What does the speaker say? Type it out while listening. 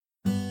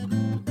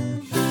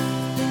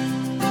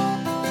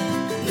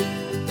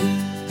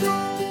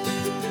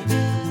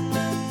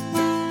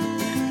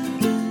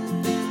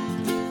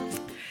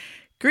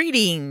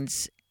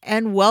Greetings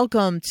and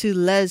welcome to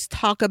Let's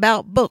Talk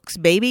About Books,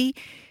 baby.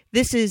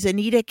 This is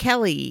Anita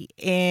Kelly,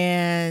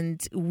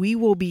 and we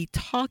will be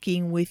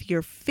talking with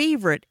your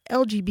favorite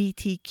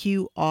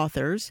LGBTQ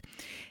authors.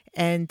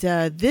 And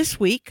this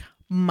week,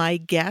 my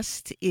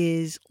guest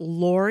is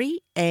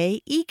Lori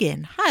A.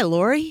 Egan. Hi,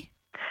 Lori.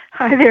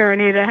 Hi there,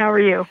 Anita. How are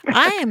you?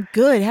 I am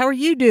good. How are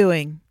you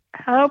doing?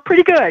 Oh,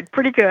 pretty good.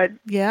 Pretty good.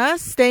 Yeah,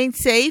 staying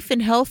safe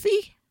and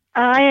healthy?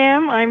 I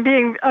am. I'm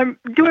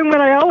doing what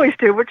I always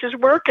do, which is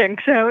working.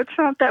 So it's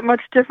not that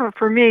much different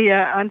for me.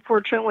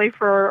 Unfortunately,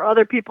 for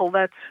other people,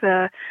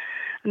 that's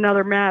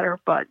another matter.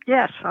 But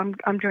yes, I'm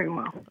doing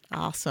well.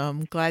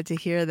 Awesome. Glad to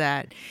hear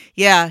that.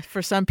 Yeah,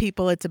 for some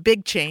people, it's a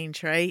big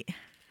change, right?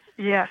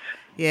 Yes.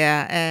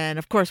 Yeah, and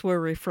of course, we're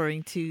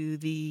referring to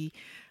the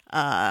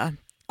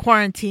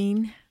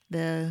quarantine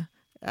that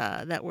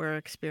we're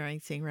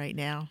experiencing right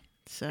now.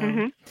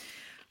 So,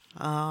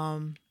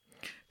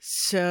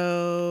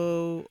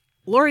 So,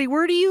 Lori,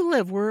 where do you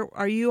live? Where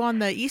are you, on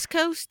the East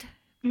Coast?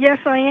 Yes,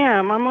 I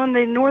am. I'm on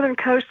the northern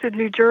coast of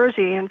New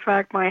Jersey. In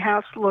fact, my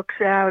house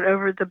looks out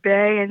over the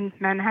bay and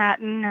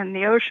Manhattan and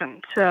the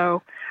ocean.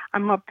 So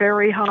I'm up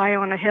very high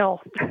on a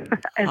hill,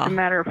 as a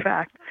matter of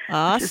fact.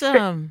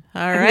 Awesome.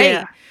 All right.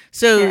 Yeah.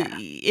 So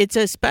it's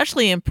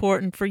especially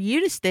important for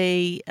you to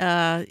stay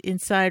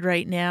inside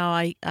right now.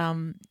 I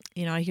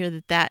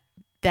hear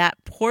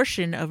that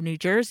portion of New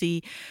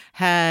Jersey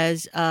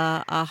has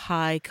a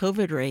high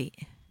COVID rate.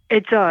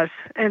 It does.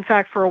 In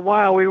fact, for a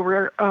while, we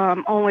were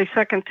only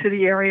second to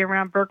the area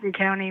around Bergen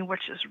County,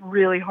 which is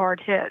really hard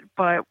hit.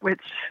 But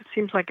it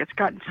seems like it's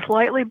gotten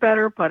slightly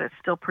better, but it's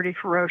still pretty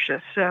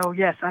ferocious. So,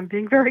 yes, I'm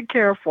being very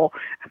careful.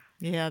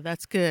 Yeah,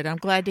 that's good. I'm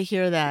glad to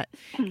hear that.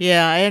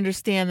 Yeah, I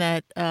understand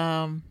that.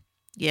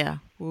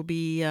 We'll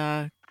be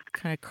kind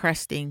of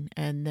cresting,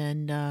 and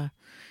then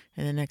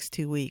in the next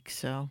 2 weeks.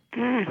 So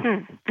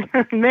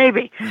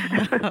maybe.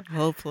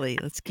 Hopefully,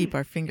 let's keep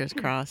our fingers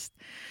crossed.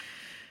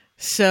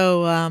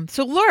 So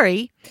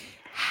Lori,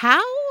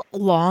 how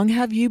long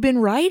have you been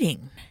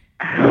writing?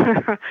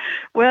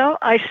 Well,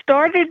 I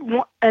started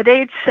at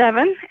age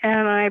 7,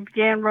 and I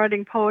began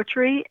writing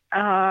poetry.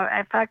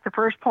 In fact, the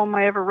first poem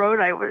I ever wrote,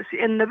 I was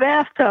in the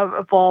bathtub,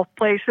 of all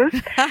places.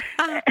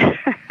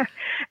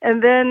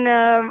 And then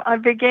I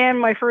began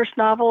my first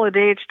novel at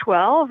age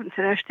 12 and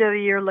finished it a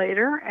year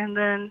later, and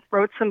then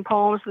wrote some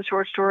poems and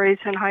short stories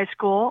in high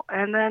school,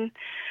 and then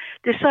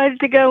decided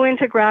to go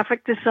into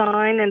graphic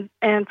design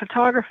and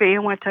photography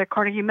and went to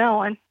Carnegie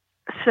Mellon.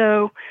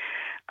 So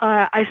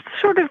I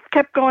sort of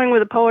kept going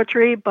with the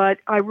poetry, but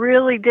I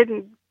really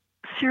didn't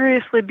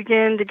seriously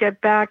begin to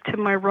get back to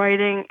my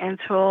writing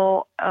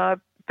until about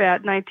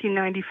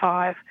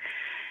 1995.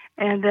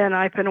 And then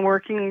I've been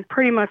working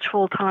pretty much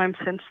full time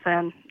since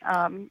then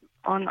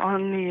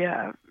on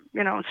the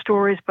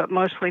stories, but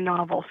mostly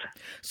novels.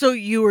 So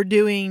you were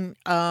doing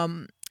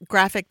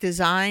graphic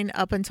design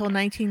up until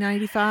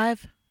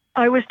 1995?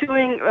 I was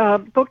doing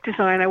book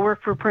design. I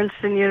worked for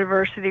Princeton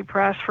University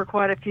Press for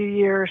quite a few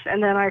years,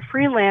 and then I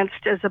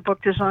freelanced as a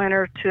book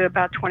designer to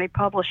about 20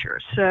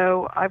 publishers.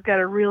 So I've got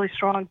a really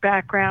strong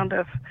background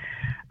of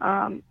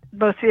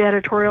both the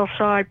editorial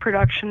side,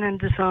 production, and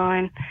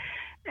design.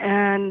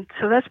 And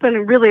so that's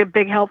been really a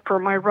big help for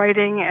my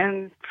writing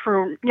and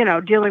for,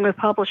 dealing with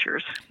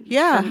publishers.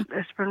 Yeah.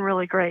 It's been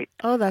really great.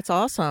 Oh, that's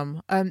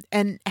awesome.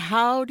 And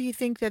how do you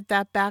think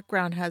that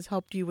background has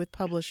helped you with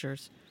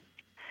publishers?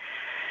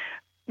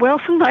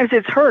 Well, sometimes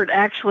it's hurt,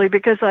 actually,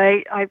 because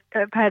I've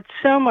had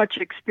so much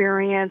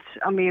experience.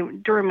 I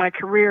mean, during my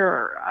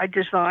career, I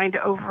designed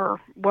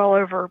well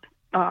over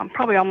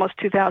probably almost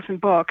 2,000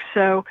 books.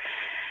 So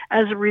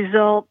as a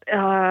result,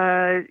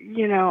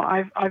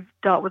 I've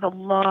dealt with a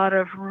lot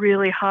of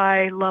really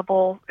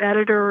high-level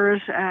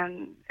editors,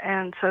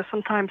 and so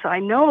sometimes I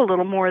know a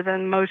little more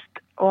than most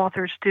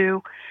authors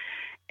do.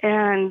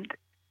 And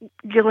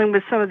dealing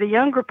with some of the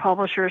younger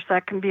publishers,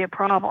 that can be a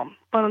problem.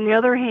 But on the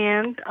other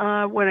hand,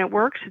 when it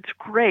works, it's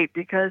great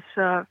because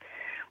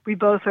we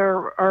both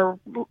are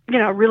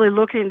really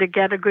looking to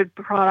get a good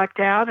product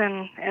out,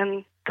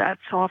 and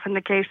that's often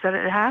the case that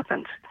it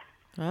happens.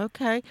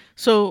 Okay.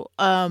 So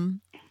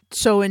in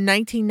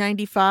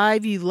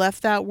 1995, you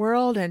left that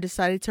world and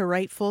decided to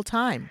write full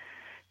time.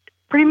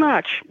 Pretty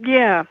much,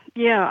 yeah.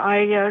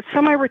 I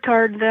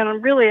semi-retired then,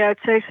 really, I'd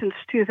say since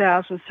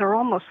 2000, so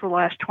almost the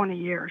last 20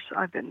 years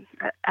I've been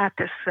at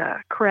this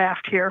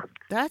craft here.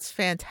 That's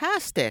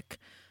fantastic.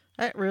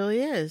 That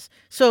really is.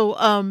 So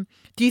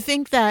do you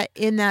think that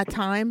in that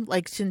time,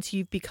 like since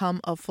you've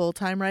become a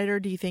full-time writer,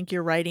 do you think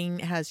your writing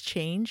has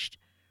changed?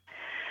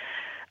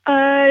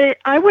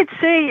 I would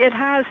say it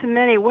has in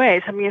many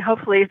ways. I mean,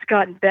 hopefully it's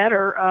gotten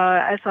better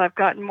as I've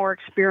gotten more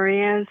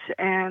experience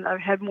and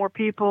I've had more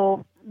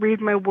people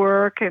read my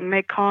work and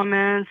make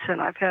comments,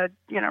 and I've had,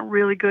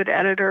 really good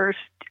editors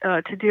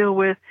to deal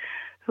with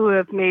who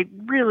have made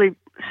really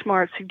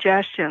smart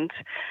suggestions.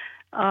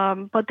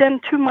 But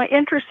then, too, my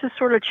interest has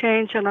sort of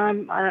changed, and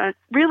I'm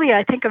really,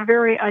 I think, a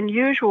very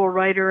unusual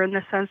writer in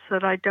the sense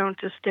that I don't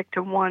just stick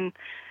to one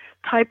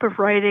type of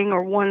writing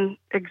or one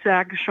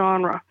exact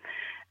genre.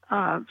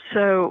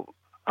 So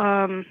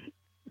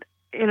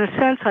in a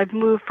sense, I've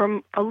moved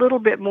from a little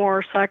bit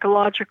more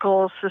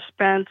psychological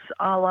suspense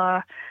a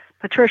la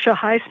Patricia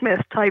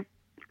Highsmith type,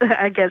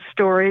 I guess,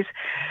 stories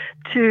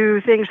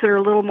to things that are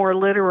a little more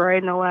literary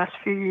in the last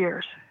few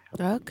years.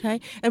 Okay.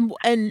 And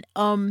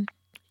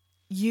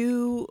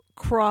you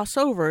cross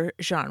over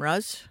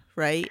genres,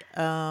 right?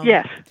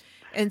 Yes.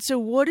 And so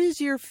what is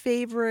your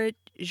favorite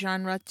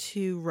genre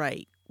to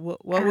write?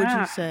 What would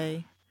you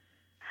say?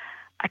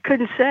 I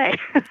couldn't say.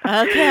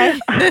 Okay.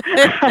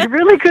 I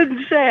really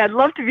couldn't say. I'd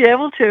love to be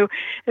able to.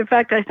 In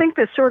fact, I think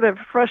this sort of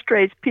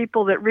frustrates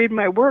people that read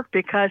my work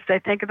because they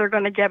think they're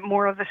going to get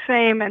more of the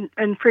same,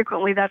 and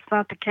frequently that's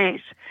not the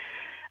case.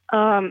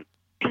 I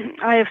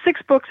have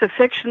 6 books of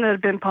fiction that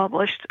have been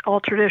published, all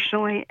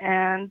traditionally,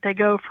 and they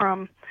go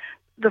from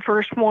the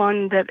first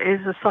one that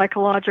is a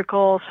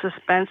psychological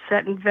suspense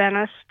set in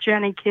Venice,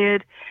 Jenny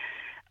Kidd,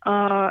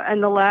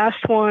 and the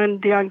last one,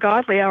 The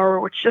Ungodly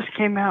Hour, which just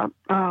came out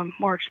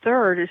March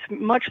 3rd, is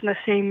much in the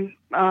same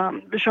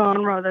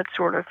genre, that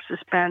sort of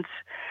suspense,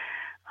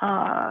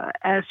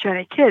 as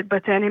Jenny Kidd.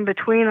 But then in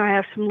between, I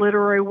have some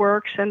literary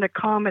works and a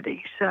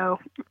comedy, so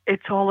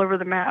it's all over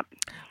the map.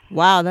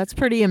 Wow, that's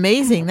pretty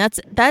amazing.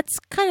 That's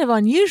kind of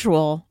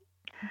unusual,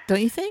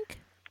 don't you think?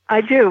 I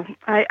do.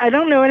 I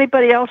don't know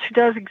anybody else who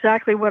does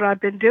exactly what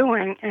I've been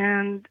doing,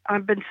 and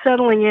I've been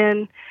settling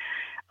in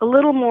a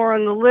little more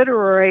on the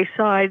literary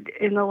side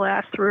in the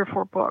last 3 or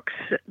 4 books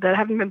that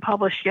haven't been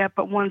published yet,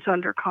 but one's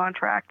under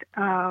contract.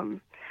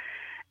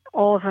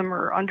 All of them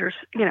are under,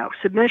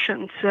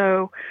 submission.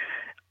 So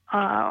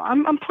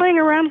I'm playing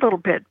around a little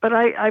bit, but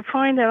I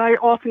find that I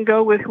often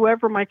go with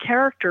whoever my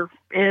character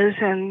is,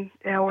 and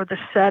or the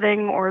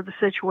setting or the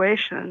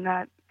situation, and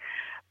that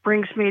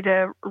brings me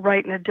to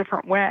write in a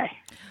different way.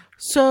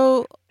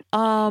 So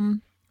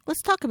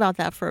let's talk about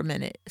that for a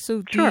minute.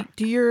 So Sure.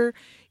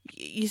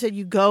 You said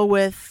you go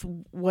with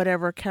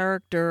whatever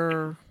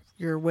character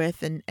you're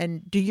with,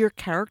 and do your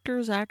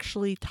characters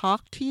actually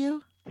talk to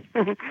you?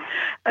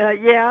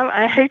 Yeah,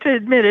 I hate to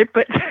admit it,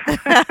 but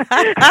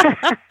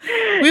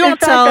we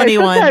won't tell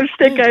anyone. I sometimes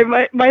think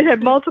I might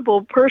have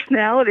multiple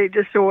personality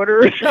disorder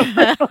or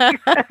something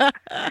like that.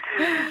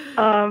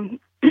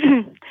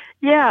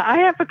 Yeah, I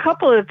have a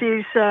couple of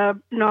these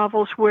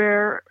novels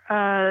where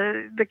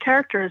the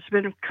character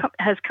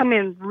has come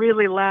in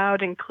really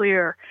loud and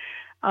clear.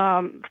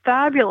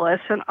 Fabulous,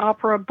 an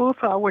opera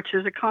buffa, which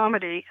is a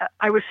comedy.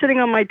 I was sitting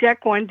on my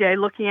deck one day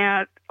looking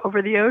out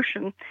over the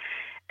ocean,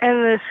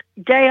 and this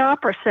gay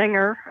opera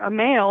singer, a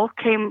male,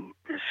 came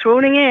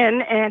swooning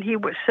in, and he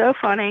was so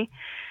funny.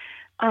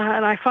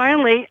 And I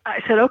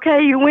said,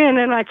 okay, you win.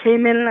 And I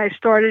came in and I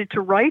started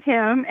to write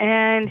him,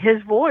 and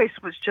his voice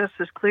was just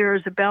as clear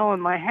as a bell in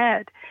my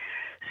head.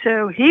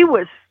 So he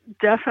was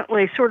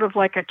definitely sort of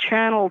like a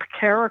channeled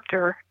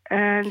character,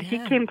 and he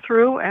came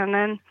through. And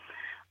then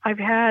I've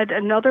had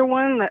another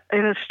one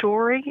in a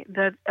story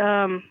that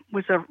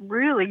was a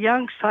really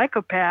young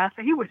psychopath.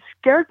 He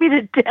scared me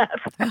to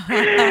death.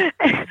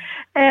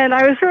 And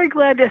I was very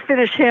glad to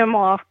finish him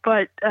off,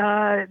 but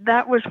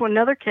that was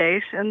another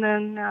case. And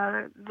then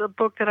the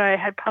book that I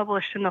had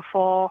published in the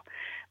fall,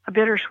 A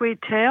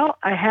Bittersweet Tale,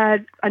 I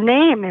had a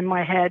name in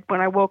my head when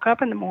I woke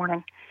up in the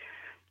morning.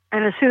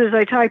 And as soon as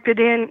I typed it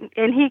in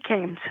he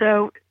came.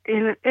 So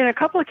in a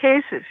couple of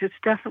cases, it's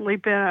definitely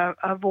been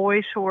a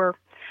voice or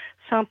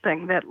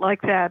something that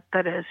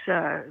has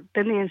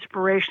been the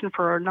inspiration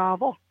for a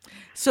novel.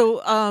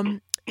 So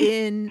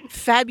in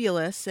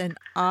Fabulous and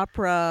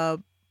Opera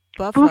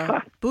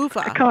Buffa,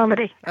 a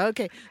comedy.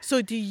 Okay.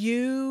 So do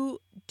you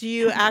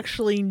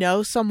actually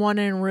know someone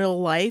in real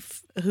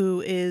life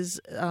who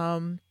is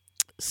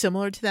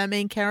similar to that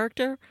main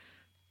character?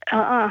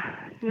 Not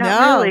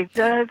really.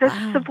 That's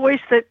the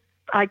voice that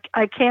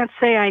I can't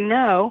say I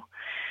know.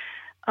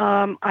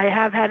 I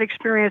have had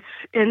experience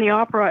in the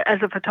opera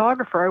as a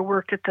photographer. I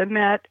worked at the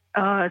Met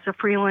as a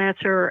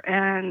freelancer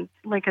and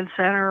Lincoln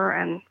Center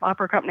and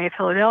Opera Company of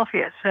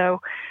Philadelphia. So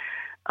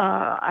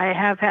I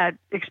have had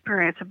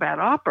experience about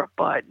opera,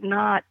 but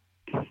not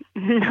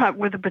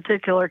with a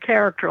particular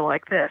character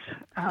like this.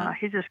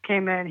 He just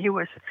came in.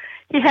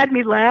 He had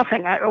me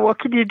laughing. What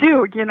can you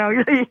do?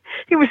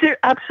 He was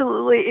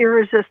absolutely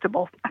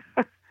irresistible.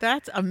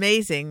 That's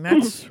amazing.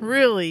 That's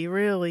really,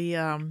 really.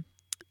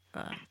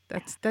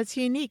 That's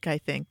unique, I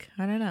think.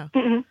 I don't know.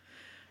 Mm-hmm.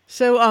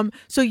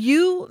 So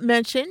you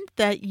mentioned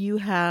that you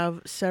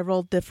have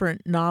several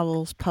different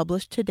novels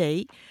published to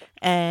date,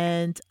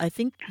 and I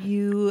think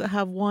you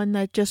have one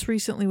that just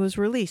recently was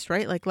released,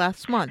 right? Like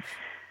last month.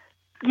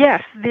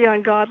 Yes, The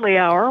Ungodly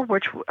Hour,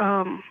 which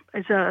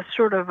is a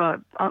sort of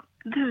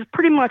this is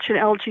pretty much an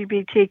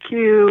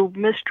LGBTQ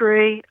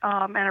mystery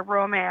and a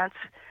romance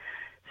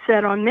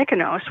set on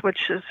Mykonos,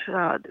 which is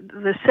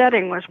the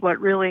setting was what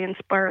really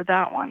inspired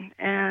that one.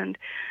 And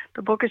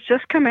the book has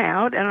just come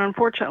out, and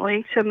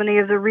unfortunately, so many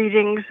of the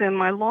readings and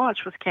my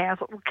launch was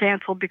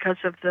canceled because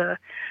of the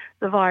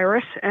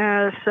virus.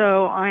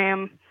 So I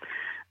am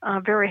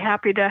very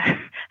happy to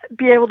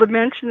be able to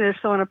mention this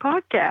on a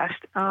podcast.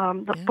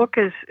 The book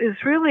is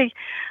really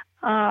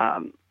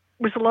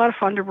was a lot of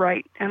fun to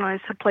write, and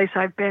it's a place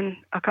I've been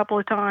a couple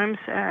of times,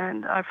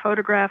 and I've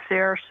photographed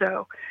there.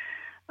 So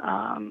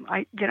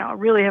I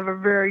really have a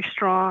very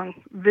strong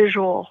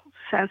visual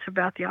sense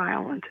about the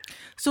island.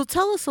 So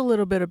tell us a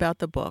little bit about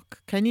the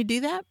book. Can you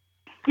do that?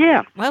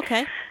 Yeah.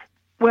 Okay.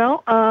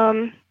 Well,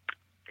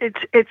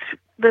 it's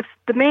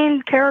the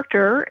main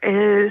character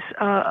is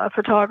a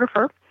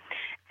photographer,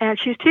 and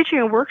she's teaching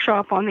a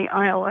workshop on the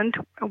island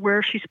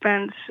where she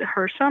spends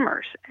her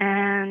summers.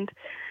 And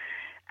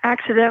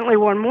accidentally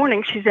one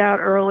morning she's out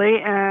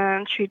early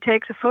and she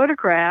takes a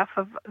photograph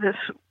of this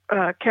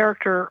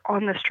character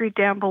on the street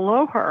down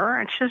below her,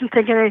 and she doesn't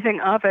think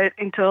anything of it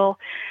until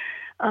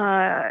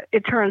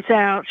it turns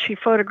out she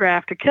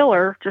photographed a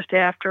killer just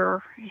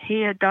after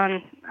he had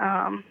done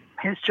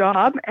his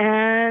job.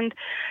 And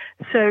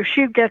so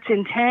she gets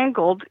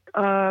entangled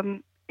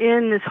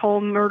in this whole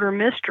murder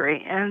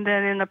mystery, and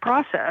then in the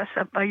process,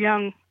 a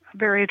young,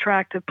 very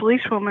attractive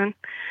policewoman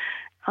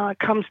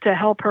comes to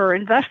help her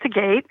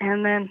investigate,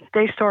 and then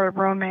they start a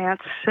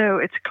romance. So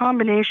it's a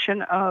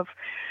combination of,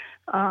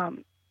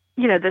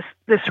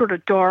 this sort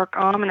of dark,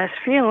 ominous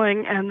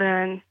feeling, and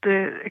then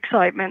the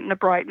excitement and the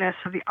brightness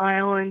of the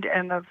island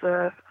and of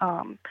the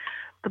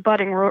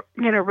budding,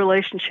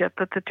 relationship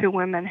that the two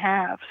women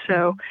have.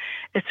 So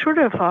it's sort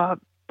of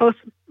both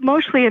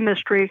mostly a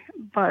mystery,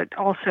 but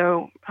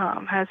also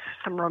has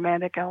some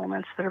romantic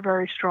elements that are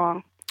very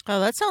strong. Oh,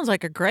 that sounds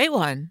like a great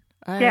one.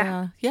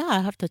 Yeah, I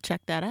have to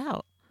check that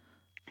out.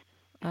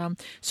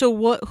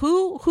 So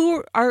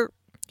who are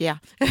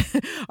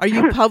are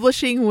you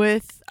publishing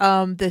with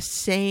the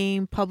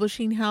same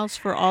publishing house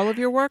for all of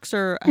your works,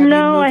 or have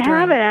no, you I moved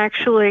around? haven't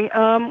actually.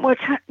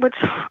 What's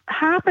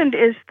happened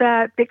is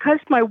that because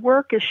my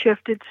work has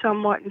shifted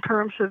somewhat in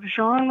terms of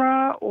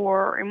genre,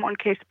 or in one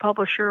case, the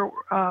publisher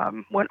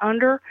went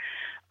under,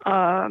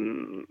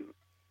 and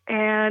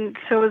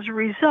so as a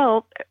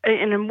result,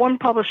 and in one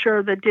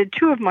publisher that did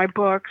two of my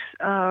books,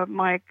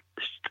 my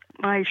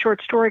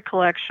short story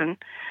collection,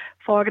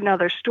 Fog and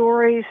Other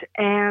Stories,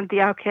 and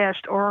The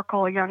Outcast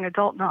Oracle, a young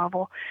adult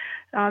novel.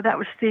 That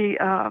was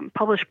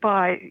published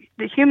by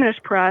the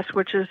Humanist Press,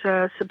 which is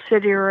a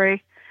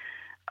subsidiary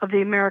of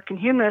the American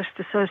Humanist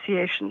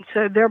Association.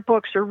 So their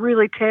books are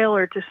really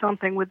tailored to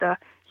something with a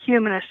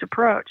humanist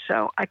approach.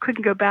 So I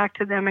couldn't go back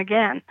to them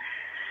again.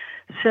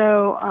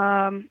 So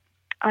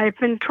I've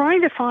been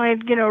trying to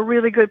find, a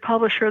really good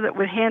publisher that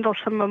would handle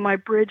some of my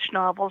bridge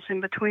novels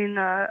in between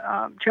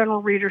the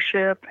general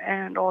readership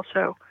and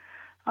also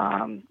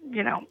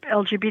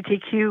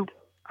LGBTQ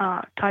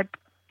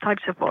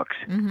types of books.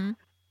 Mm-hmm.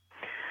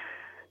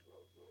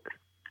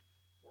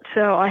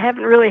 So I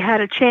haven't really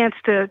had a chance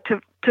to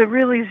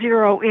really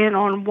zero in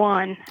on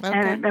one.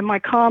 Okay. And my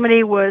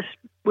comedy was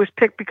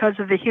picked because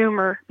of the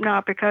humor,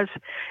 not because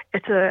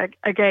it's a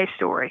gay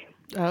story.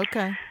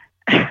 Okay.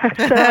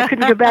 So I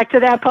couldn't go back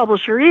to that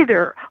publisher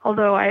either,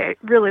 although I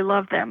really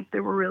loved them. They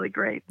were really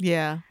great.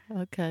 Yeah.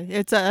 Okay.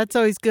 It's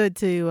always good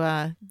to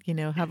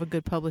have a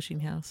good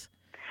publishing house.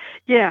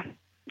 Yeah.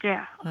 Okay.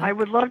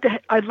 I'd love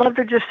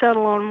to just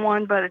settle on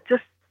one, but it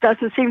just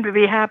doesn't seem to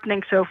be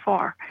happening so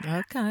far.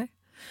 Okay.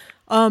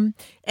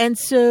 And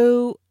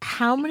so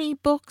how many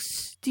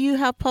books do you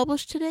have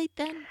published to date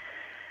then?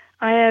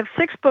 I have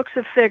 6 books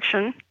of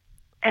fiction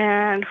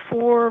and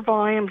 4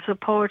 volumes of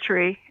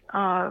poetry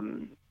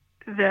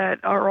that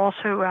are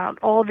also out.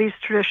 All of these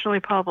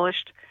traditionally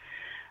published.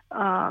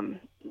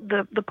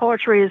 The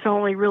poetry is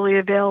only really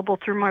available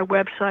through my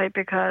website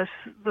because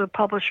the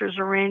publisher's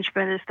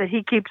arrangement is that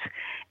he keeps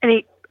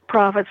any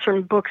profits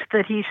from books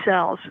that he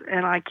sells,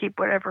 and I keep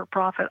whatever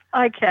profit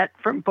I get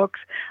from books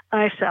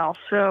I sell.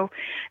 So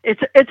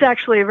it's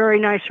actually a very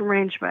nice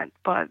arrangement,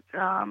 but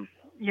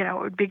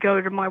it would be go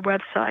to my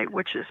website,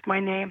 which is my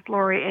name,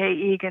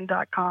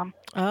 LoriAEgan.com.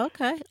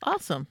 Okay,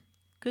 awesome.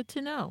 Good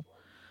to know.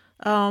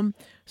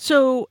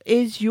 So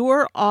is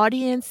your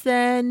audience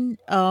then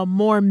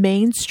more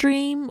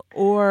mainstream,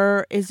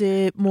 or is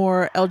it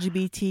more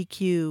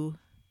LGBTQ?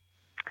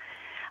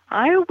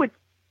 I would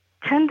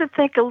tend to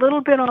think a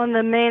little bit on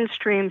the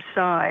mainstream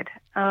side.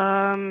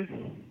 I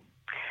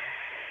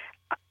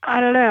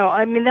don't know.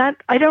 I mean,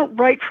 I don't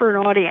write for an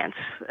audience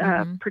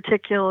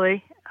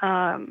particularly.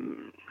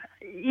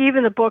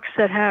 Even the books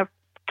that have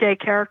gay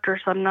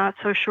characters, I'm not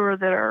so sure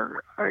that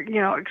are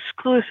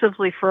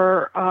exclusively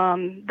for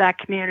that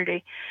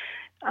community.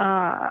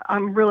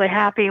 I'm really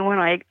happy when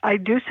I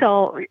do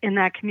sell in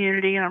that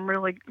community, and I'm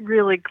really,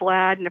 really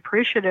glad and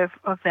appreciative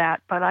of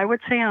that. But I would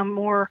say I'm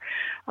more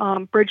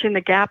bridging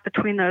the gap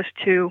between those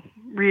two,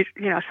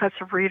 sets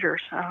of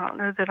readers. I don't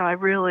know that I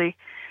really,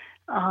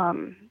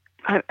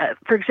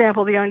 for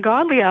example, The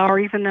Ungodly Hour,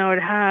 even though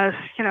it has,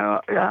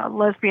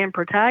 lesbian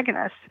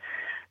protagonists,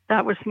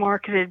 that was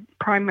marketed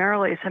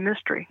primarily as a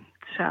mystery.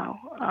 So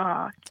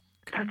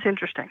that's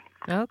interesting.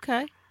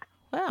 Okay.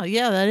 Wow.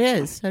 Yeah, that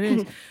is.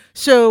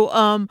 So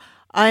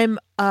I'm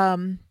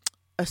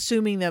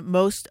assuming that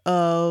most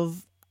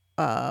of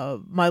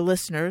my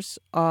listeners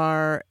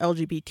are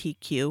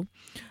LGBTQ.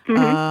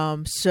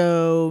 Mm-hmm.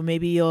 So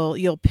maybe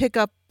you'll pick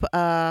up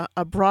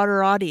a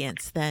broader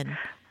audience then.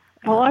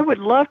 Well, I would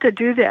love to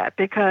do that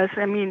because,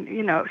 I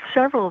mean,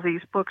 several of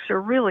these books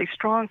are really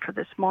strong for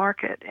this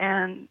market,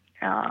 and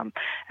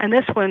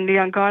this one, The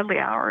Ungodly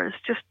Hour, is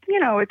just,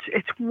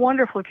 it's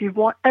wonderful. If you've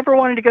ever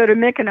wanted to go to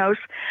Mykonos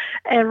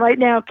and right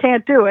now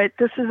can't do it,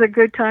 this is a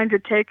good time to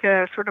take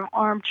a sort of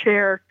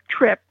armchair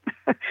trip.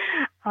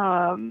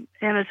 And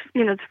it's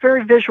a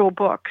very visual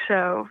book,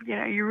 so,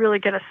 you really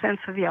get a sense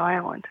of the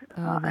island.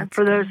 And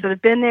for those that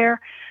have been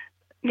there,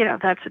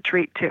 that's a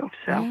treat too.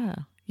 So.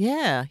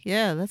 Yeah,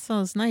 that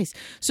sounds nice.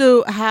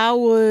 So how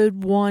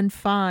would one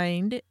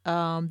find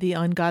The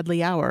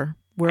Ungodly Hour?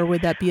 Where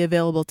would that be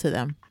available to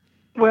them?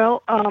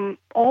 Well,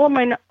 all of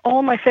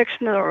my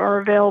fiction are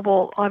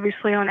available,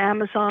 obviously, on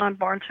Amazon,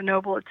 Barnes and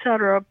Noble,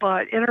 etc.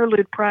 But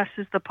Interlude Press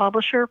is the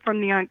publisher for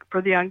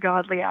the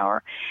Ungodly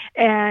Hour,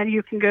 and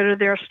you can go to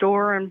their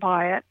store and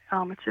buy it.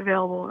 It's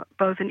available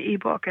both in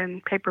ebook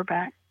and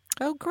paperback.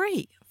 Oh,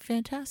 great!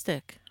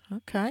 Fantastic.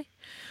 Okay.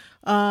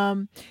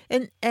 And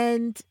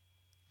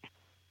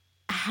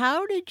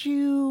how did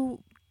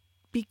you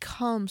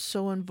become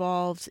so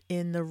involved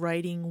in the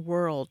writing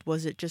world?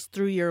 Was it just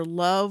through your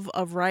love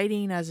of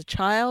writing as a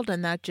child,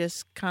 and that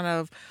just kind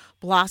of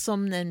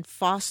blossomed and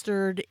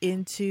fostered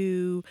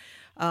into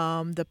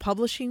the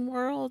publishing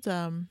world?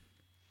 I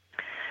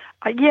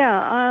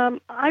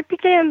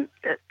began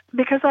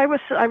because I was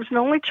an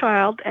only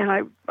child,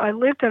 and I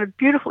lived in a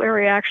beautiful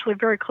area, actually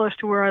very close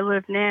to where I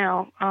live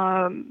now,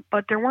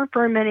 but there weren't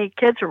very many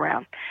kids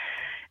around.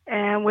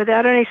 And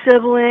without any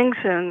siblings,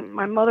 and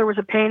my mother was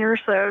a painter,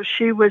 so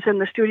she was in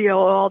the studio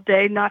all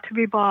day, not to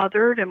be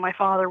bothered, and my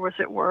father was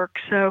at work.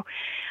 So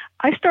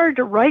I started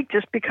to write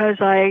just because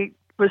I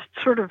was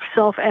sort of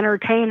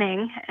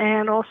self-entertaining,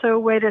 and also a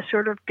way to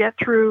sort of get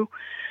through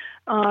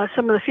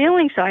some of the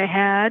feelings I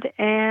had,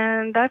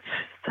 and that's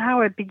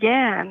how it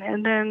began.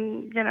 And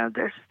then,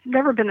 there's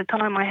never been a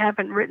time I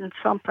haven't written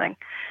something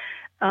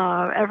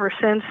ever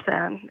since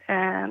then.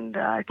 And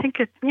I think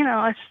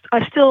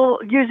I still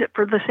use it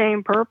for the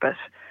same purpose.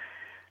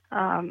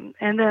 And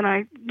then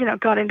I,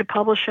 got into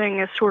publishing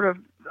as sort of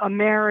a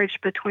marriage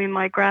between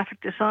my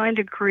graphic design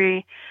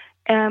degree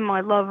and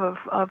my love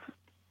of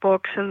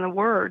books and the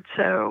word.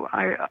 So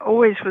I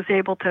always was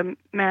able to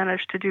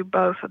manage to do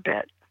both a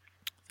bit.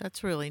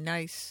 That's really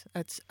nice.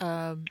 That's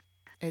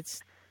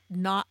it's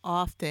not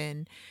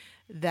often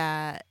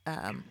that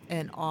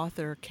an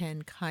author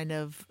can kind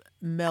of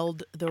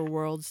meld their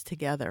worlds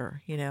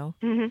together,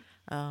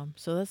 Mm-hmm.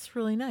 So that's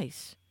really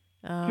nice.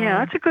 Yeah,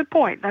 that's a good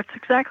point. That's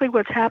exactly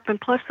what's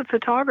happened. Plus the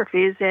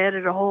photography has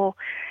added a whole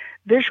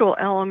visual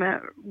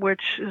element,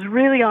 which is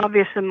really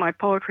obvious in my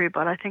poetry,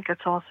 but I think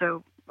it's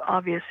also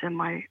obvious in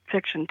my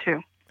fiction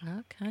too.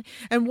 Okay.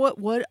 And what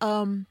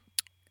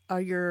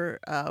are your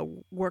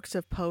works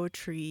of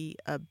poetry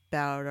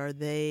about? Are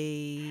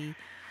they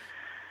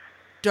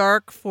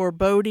dark,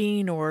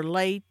 foreboding, or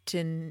light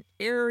and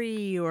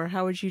airy, or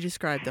how would you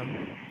describe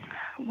them?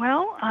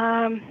 Well,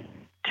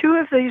 two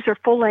of these are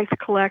full-length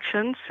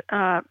collections.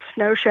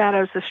 Snow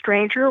Shadows the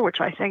Stranger, which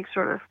I think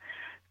sort of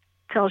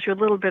tells you a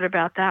little bit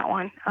about that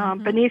one.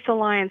 Mm-hmm. Beneath the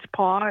Lion's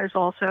Paw is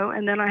also,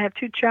 and then I have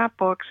two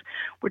chapbooks,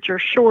 which are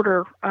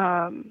shorter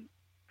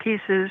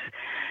pieces.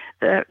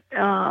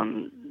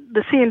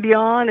 The Sea and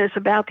Beyond is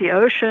about the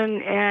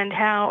ocean and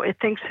how it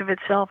thinks of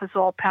itself as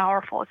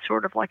all-powerful. It's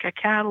sort of like a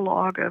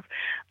catalog of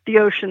the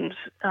ocean's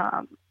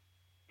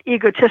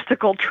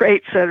egotistical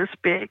traits, so to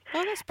speak.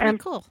 Oh, that's pretty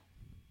cool.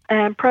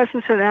 And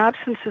Presence and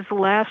Absence is the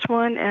last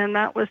one, and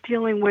that was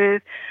dealing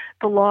with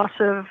the loss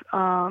of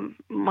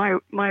my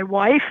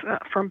wife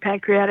from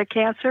pancreatic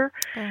cancer.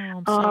 Oh,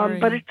 I'm sorry.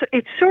 But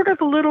it's sort of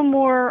a little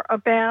more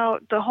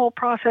about the whole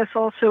process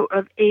also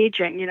of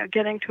aging,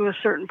 getting to a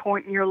certain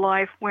point in your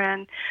life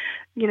when,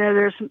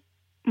 there's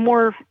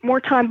more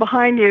time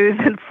behind you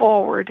than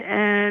forward,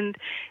 and,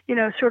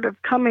 sort of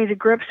coming to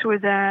grips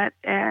with that.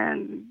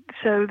 And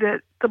so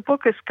that the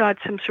book has got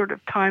some sort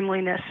of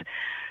timeliness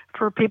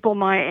for people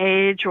my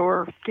age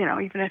or,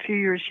 even a few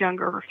years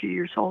younger or a few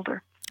years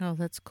older. Oh,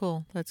 that's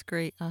cool. That's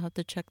great. I'll have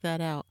to check that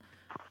out.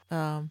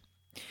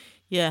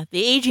 Yeah,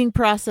 the aging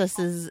process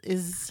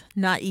is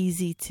not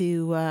easy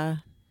to,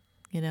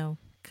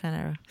 kind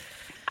of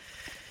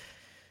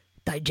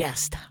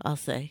digest, I'll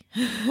say.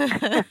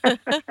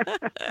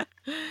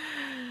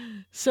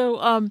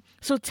 So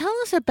tell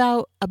us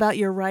about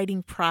your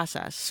writing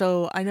process.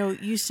 So I know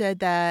you said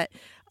that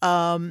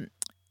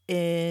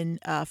in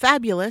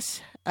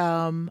Fabulous,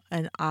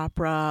 an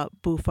opera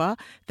buffa,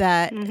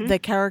 that mm-hmm. the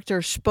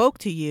character spoke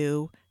to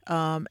you,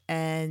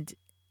 and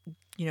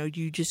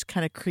you just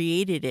kind of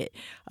created it.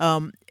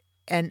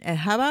 And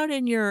how about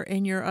in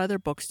your other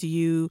books?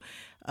 Do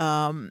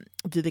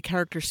the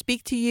characters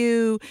speak to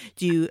you?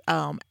 Do you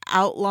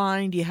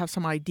outline? Do you have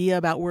some idea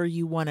about where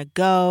you want to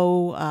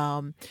go?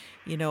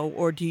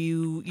 Or do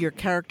your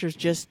characters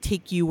just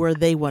take you where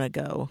they want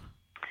to go?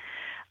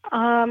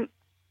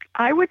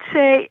 I would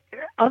say,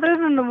 other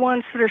than the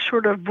ones that are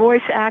sort of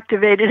voice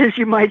activated, as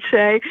you might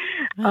say,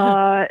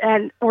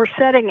 or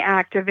setting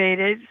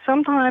activated,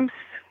 sometimes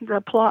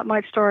the plot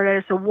might start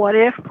as a what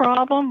if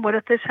problem. What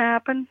if this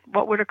happened?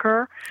 What would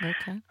occur?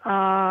 Okay.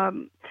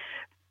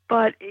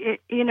 But,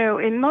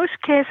 in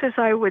most cases,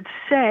 I would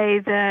say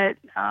that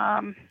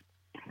I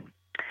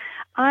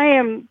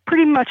am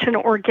pretty much an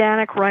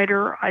organic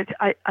writer.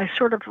 I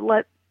sort of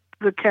let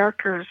the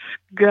characters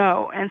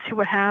go and see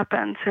what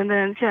happens. And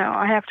then,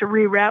 I have to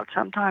reroute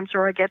sometimes,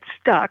 or I get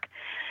stuck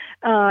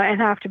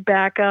and have to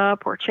back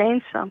up or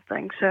change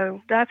something.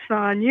 So that's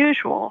not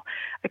unusual.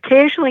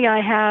 Occasionally I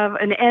have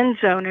an end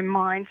zone in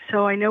mind,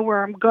 so I know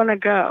where I'm going to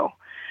go.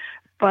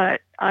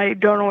 But I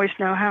don't always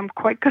know how I'm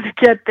quite going to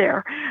get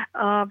there.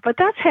 But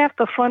that's half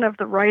the fun of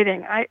the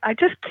writing. I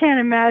just can't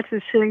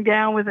imagine sitting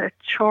down with a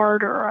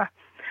chart or a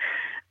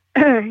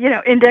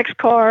index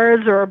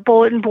cards or a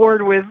bulletin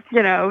board with,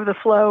 the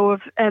flow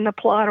of and the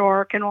plot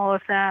arc and all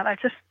of that. I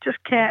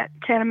just can't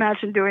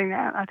imagine doing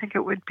that. I think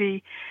it would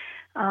be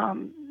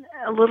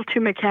a little too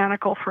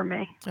mechanical for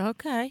me.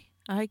 Okay,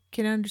 I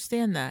can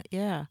understand that.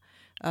 Yeah,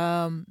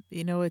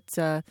 it's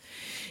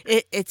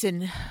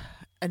an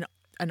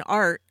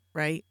art,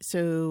 right?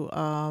 So,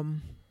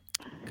 kind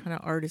of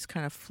art is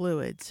kind of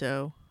fluid.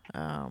 So,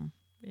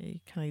 you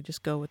kind of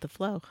just go with the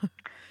flow.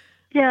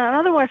 Yeah, and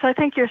otherwise I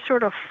think you're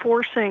sort of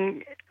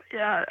forcing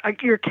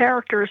your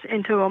characters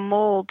into a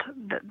mold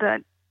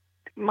that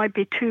might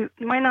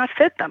not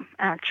fit them,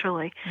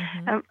 actually.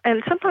 Mm-hmm.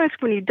 And sometimes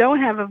when you don't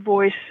have a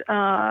voice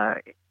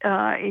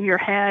in your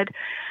head,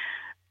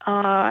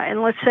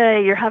 and let's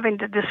say you're having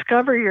to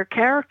discover your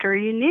character,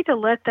 you need to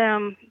let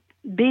them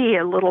be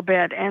a little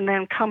bit and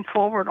then come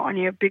forward on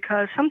you,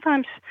 because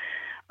sometimes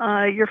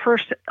your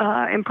first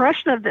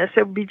impression of this,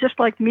 it would be just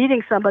like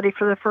meeting somebody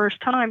for the first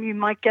time. You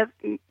might get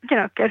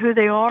who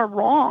they are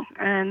wrong,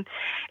 and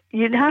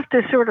you'd have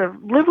to sort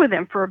of live with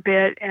them for a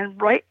bit and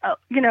write,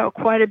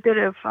 quite a bit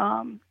of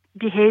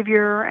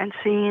behavior and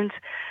scenes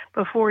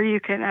before you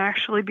can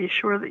actually be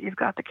sure that you've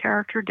got the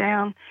character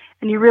down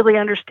and you really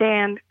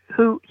understand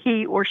who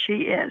he or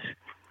she is.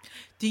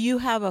 Do you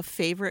have a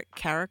favorite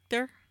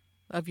character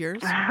of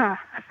yours?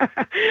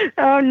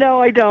 Oh,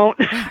 no, I don't.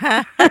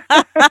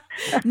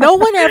 No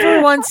one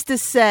ever wants to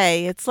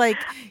say. It's like,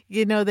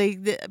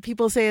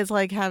 people say it's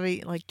like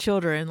having like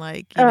children,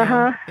 like,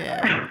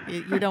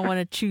 you don't want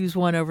to choose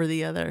one over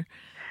the other.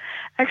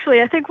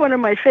 Actually, I think one of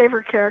my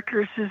favorite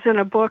characters is in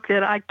a book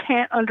that I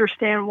can't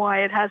understand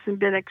why it hasn't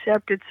been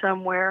accepted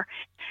somewhere.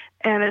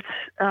 And it's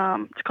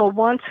called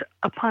Once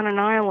Upon an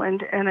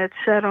Island, and it's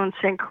set on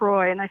St.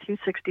 Croix in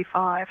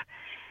 1965.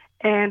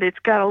 And it's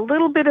got a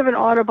little bit of an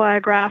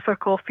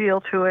autobiographical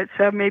feel to it,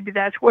 so maybe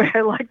that's why I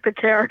like the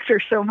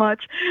character so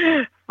much.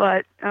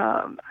 But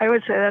I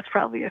would say that's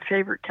probably a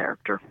favorite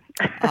character.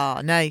 Oh,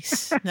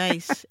 nice,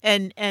 nice.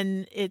 And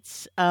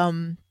it's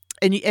and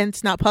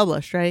it's not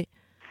published, right?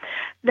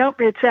 Nope,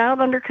 it's out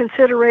under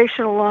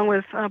consideration along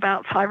with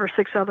about 5 or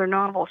 6 other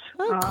novels.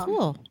 Oh,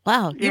 cool!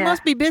 Wow, you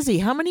must be busy.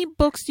 How many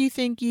books do you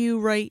think you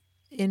write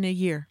in a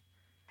year?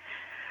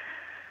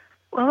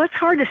 Well, it's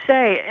hard to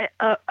say.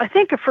 I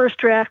think a first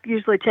draft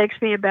usually takes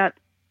me about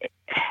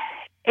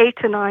 8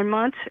 to 9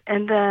 months,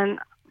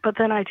 but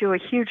then I do a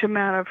huge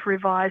amount of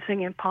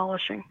revising and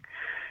polishing.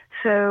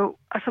 So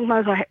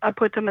sometimes I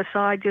put them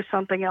aside, do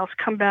something else,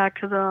 come back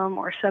to them,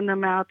 or send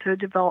them out to a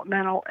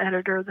developmental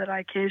editor that I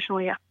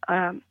occasionally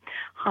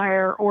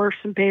hire, or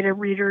some beta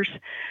readers.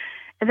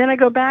 And then I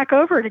go back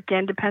over it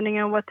again, depending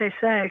on what they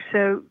say.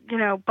 So,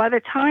 by the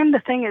time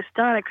the thing is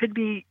done, it could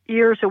be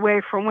years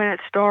away from when it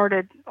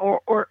started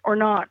or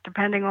not,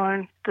 depending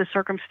on the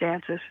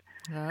circumstances.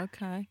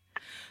 Okay.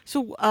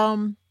 So,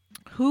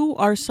 who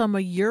are some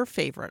of your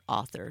favorite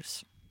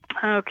authors?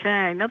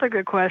 Okay, another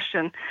good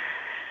question.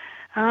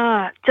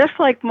 Just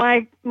like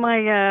my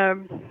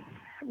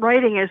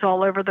writing is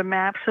all over the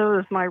map, so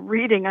is my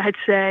reading, I'd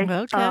say.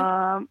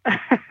 Okay.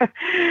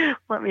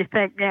 Let me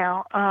think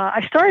now.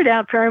 I started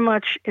out very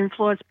much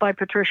influenced by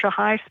Patricia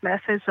Highsmith,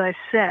 as I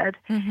said.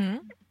 Mm-hmm.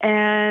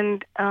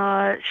 And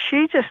I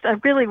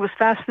really was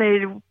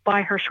fascinated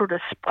by her sort of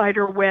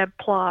spider web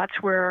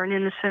plots where an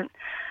innocent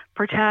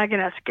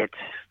protagonist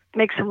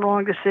makes some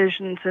wrong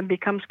decisions and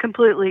becomes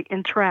completely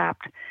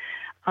entrapped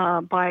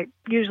by,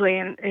 usually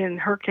in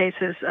her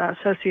cases,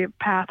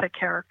 sociopathic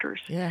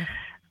characters. Yeah.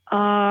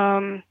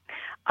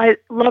 I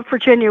love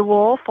Virginia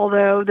Woolf,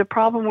 although the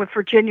problem with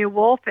Virginia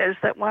Woolf is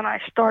that when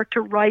I start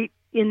to write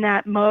in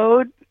that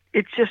mode,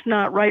 it's just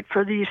not right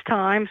for these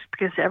times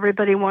because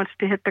everybody wants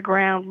to hit the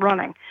ground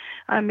running.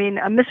 I mean,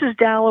 Mrs.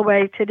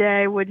 Dalloway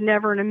today would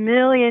never in a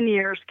million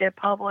years get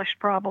published,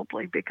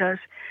 probably because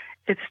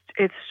it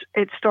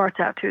starts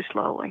out too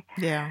slowly.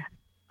 Yeah,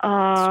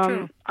 it's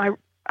true.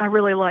 I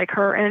really like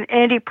her, and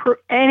Annie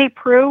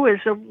Proulx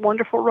is a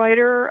wonderful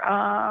writer,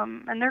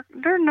 and there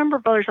are a number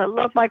of others. I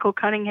love Michael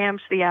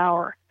Cunningham's The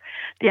Hours.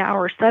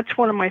 That's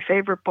one of my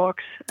favorite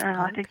books.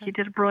 I think he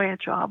did a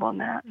brilliant job on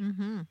that.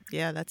 Mm-hmm.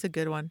 Yeah, that's a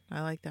good one.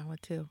 I like that one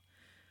too.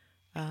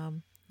 All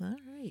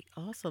right,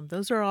 awesome.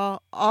 Those are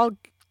all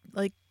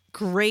like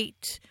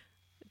great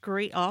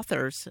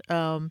authors,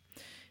 and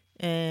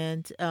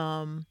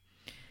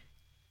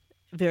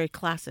very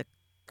classic,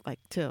 like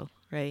too,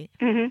 right?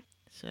 Mm-hmm.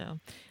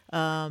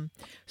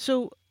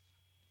 So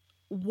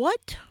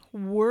what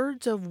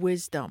words of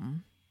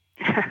wisdom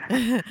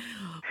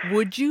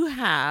would you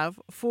have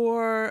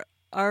for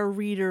our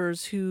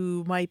readers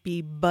who might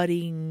be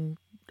budding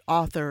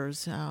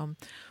authors?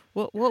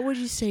 What would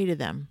you say to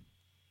them?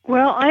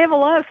 Well, I have a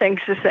lot of things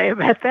to say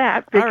about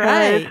that All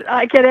because right.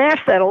 I get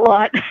asked that a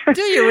lot.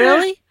 Do you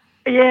really?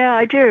 Yeah,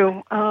 I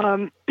do.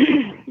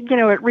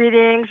 At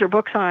readings or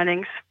book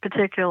signings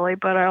particularly,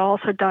 but I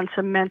also done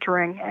some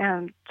mentoring,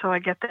 and so I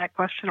get that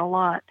question a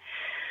lot.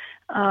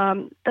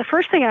 The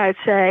first thing I'd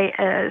say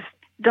is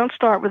don't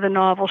start with a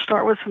novel.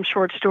 Start with some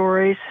short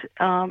stories.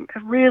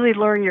 Really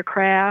learn your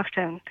craft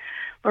and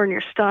learn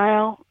your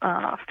style.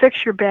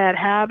 Fix your bad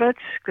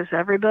habits because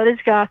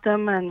everybody's got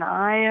them, and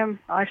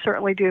I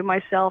certainly do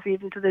myself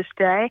even to this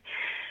day.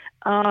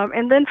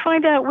 And then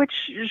find out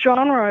which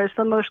genre is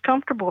the most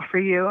comfortable for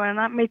you, and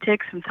that may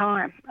take some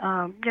time.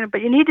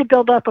 But you need to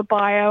build up a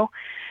bio,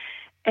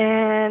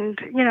 and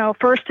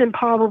first in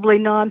probably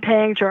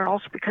non-paying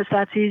journals because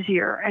that's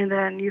easier, and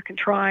then you can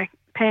try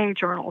paying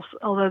journals,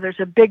 although there's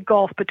a big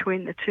gulf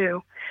between the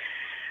two.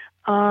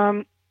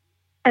 And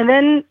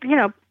then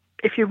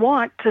if you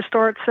want to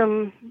start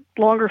some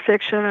longer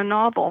fiction, a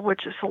novel,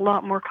 which is a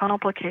lot more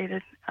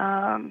complicated.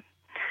 The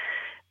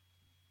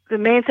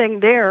main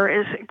thing there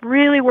is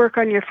really work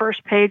on your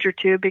first page or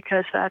two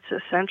because that's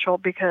essential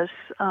because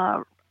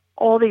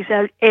all these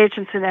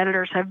agents and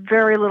editors have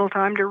very little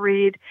time to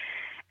read.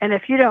 And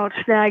if you don't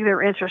snag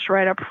their interest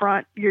right up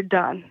front, you're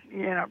done,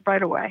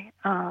 right away.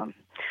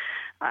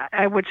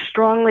 I would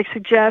strongly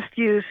suggest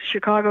use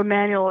Chicago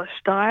Manual of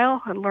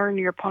Style and learn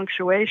your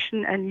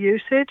punctuation and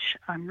usage.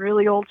 I'm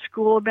really old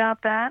school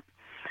about that.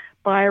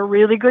 Buy a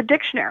really good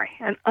dictionary,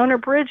 an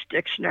unabridged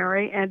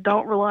dictionary, and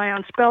don't rely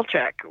on spell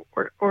check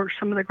or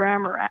some of the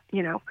grammar,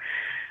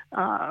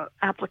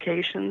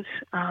 applications.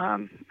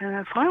 And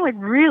then finally,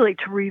 really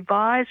to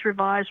revise.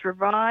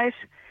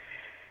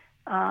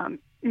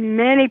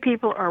 Many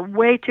people are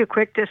way too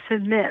quick to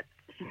submit.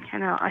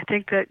 I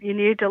think that you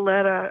need to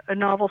let a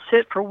novel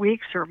sit for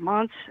weeks or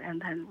months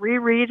and then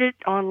reread it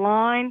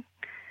online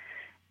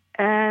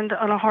and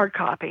on a hard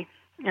copy.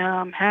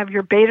 Have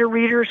your beta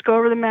readers go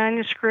over the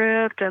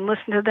manuscript and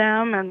listen to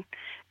them, and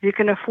if you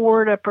can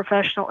afford a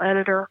professional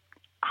editor,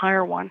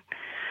 hire one.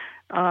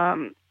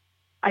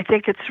 I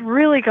think it's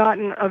really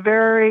gotten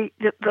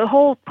the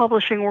whole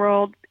publishing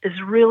world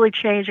is really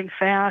changing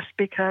fast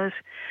because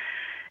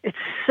it's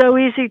so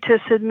easy to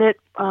submit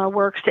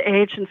works to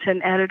agents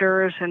and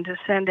editors and to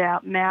send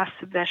out mass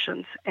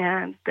submissions,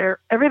 and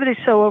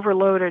everybody's so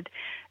overloaded.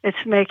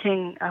 It's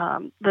making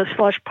the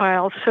slush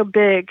pile so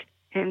big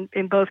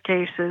in both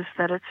cases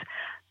that it's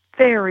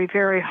very,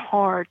 very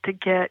hard to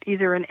get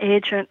either an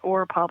agent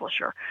or a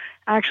publisher.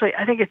 Actually,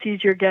 I think it's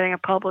easier getting a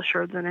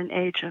publisher than an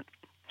agent.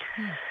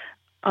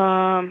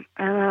 And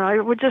I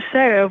would just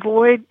say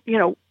avoid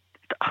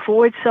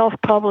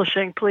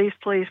self-publishing, please,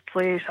 please,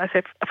 please. I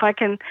say if I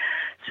can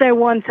say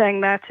one thing,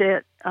 that's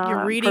it.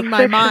 You're reading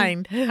my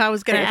mind. I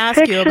was going to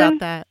ask you about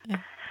that.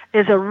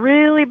 Is a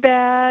really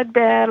bad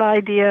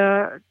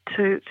idea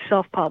to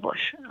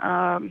self-publish.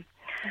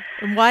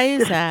 And why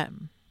is that?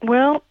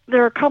 Well,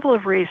 there are a couple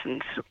of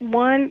reasons.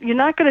 One, you're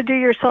not going to do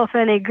yourself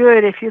any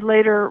good if you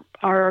later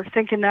are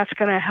thinking that's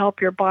going to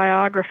help your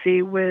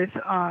biography with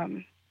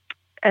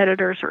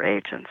editors or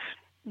agents.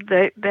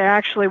 They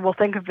actually will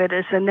think of it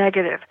as a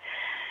negative.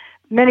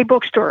 Many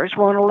bookstores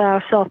won't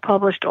allow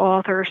self-published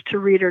authors to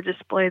read or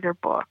display their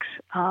books.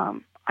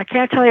 I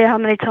can't tell you how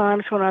many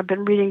times when I've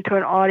been reading to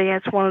an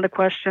audience, one of the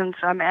questions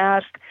I'm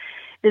asked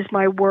is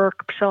my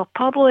work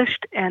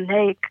self-published, and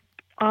they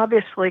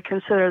obviously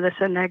consider this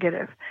a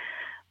negative.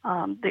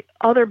 The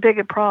other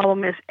big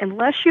problem is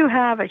unless you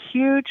have a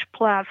huge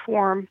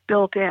platform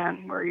built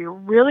in where you're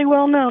really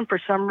well known for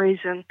some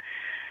reason,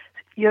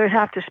 you'd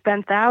have to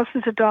spend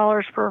thousands of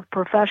dollars for a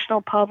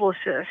professional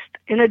publicist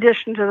in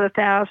addition to the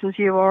thousands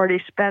you've already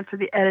spent for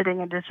the editing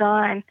and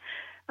design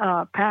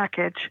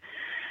package.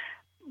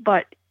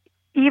 But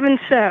even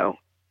so,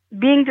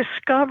 being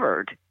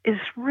discovered is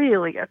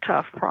really a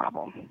tough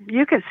problem.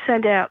 You can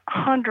send out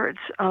hundreds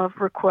of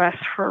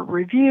requests for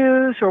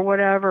reviews or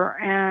whatever,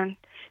 and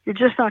you're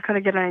just not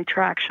going to get any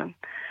traction.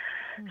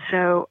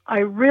 So I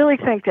really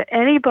think that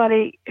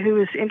anybody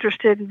who is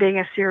interested in being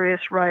a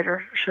serious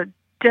writer should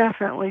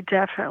definitely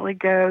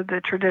go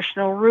the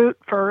traditional route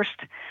first.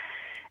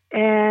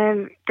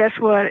 And guess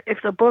what?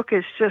 If the book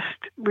is just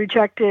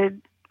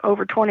rejected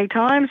over 20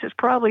 times, it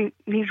probably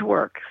needs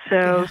work.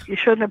 So you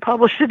shouldn't have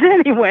published it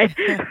anyway.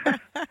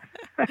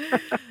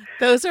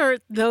 Those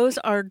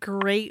are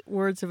great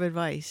words of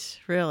advice,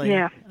 really.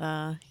 Yeah.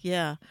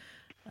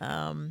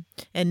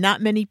 And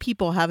not many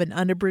people have an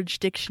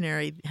unabridged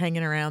dictionary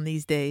hanging around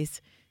these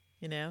days,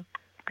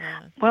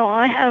 Well,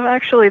 I have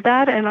actually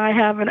that, and I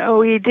have an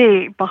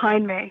OED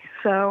behind me.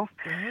 So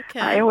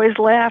I always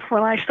laugh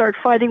when I start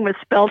fighting with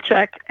spell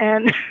check,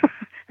 and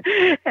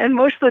and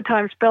most of the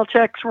time spell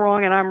check's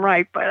wrong and I'm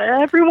right, but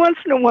every once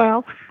in a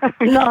while I'm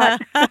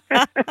not.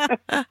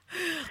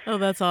 Oh,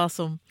 that's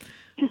awesome.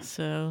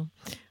 So,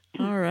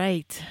 all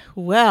right.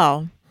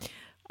 Well,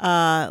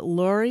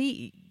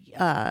 Lori,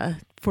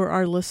 for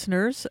our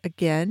listeners,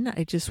 again,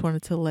 I just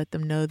wanted to let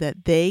them know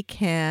that they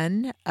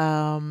can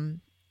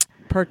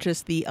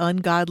purchase The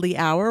Ungodly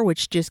Hour,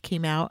 which just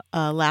came out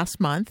last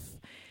month.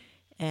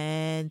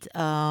 And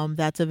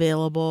that's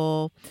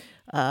available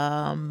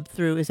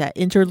through, is that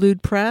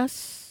Interlude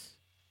Press?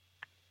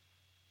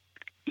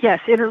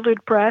 Yes,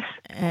 Interlude Press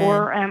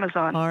or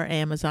Amazon. Or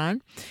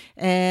Amazon.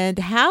 And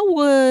how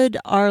would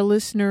our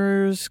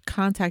listeners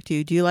contact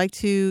you? Do you like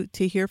to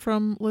hear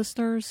from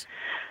listeners?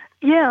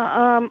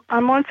 Yeah,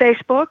 I'm on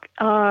Facebook.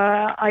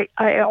 I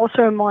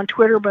also am on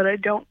Twitter, but I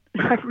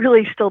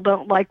really still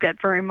don't like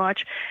that very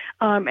much.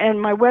 And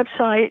my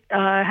website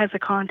has a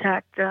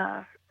contact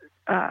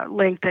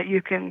link that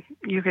you can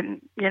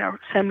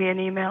send me an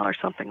email or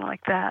something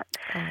like that.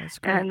 Oh, that's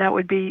great. And that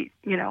would be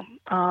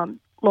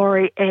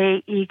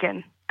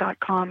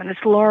LaurieAEgan.com, and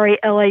it's Laurie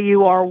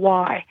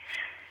Laury.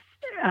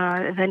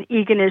 Then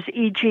Egan is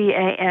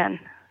EGAN.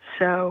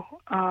 So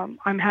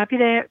I'm happy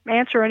to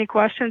answer any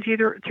questions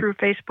either through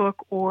Facebook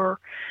or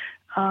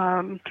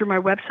through my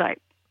website.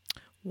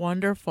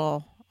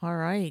 Wonderful. All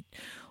right.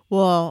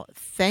 Well,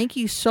 thank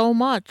you so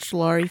much,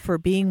 Laurie, for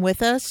being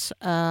with us.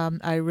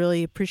 I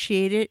really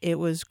appreciate it. It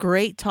was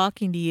great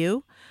talking to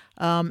you.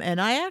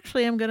 And I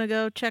actually am going to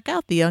go check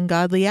out The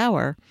Ungodly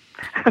Hour.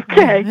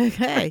 Okay.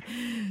 Okay.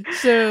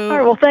 So, all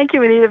right. Well, thank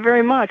you, Anita,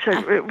 very much.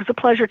 It was a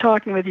pleasure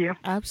talking with you.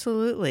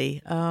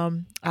 Absolutely.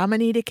 I'm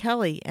Anita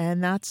Kelly,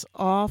 and that's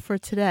all for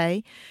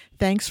today.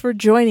 Thanks for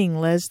joining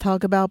Let's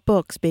Talk About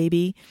Books,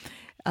 baby.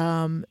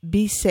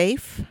 Be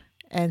safe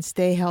and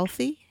stay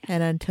healthy.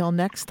 And until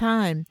next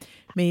time,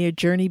 may your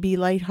journey be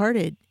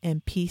lighthearted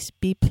and peace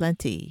be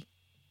plenty.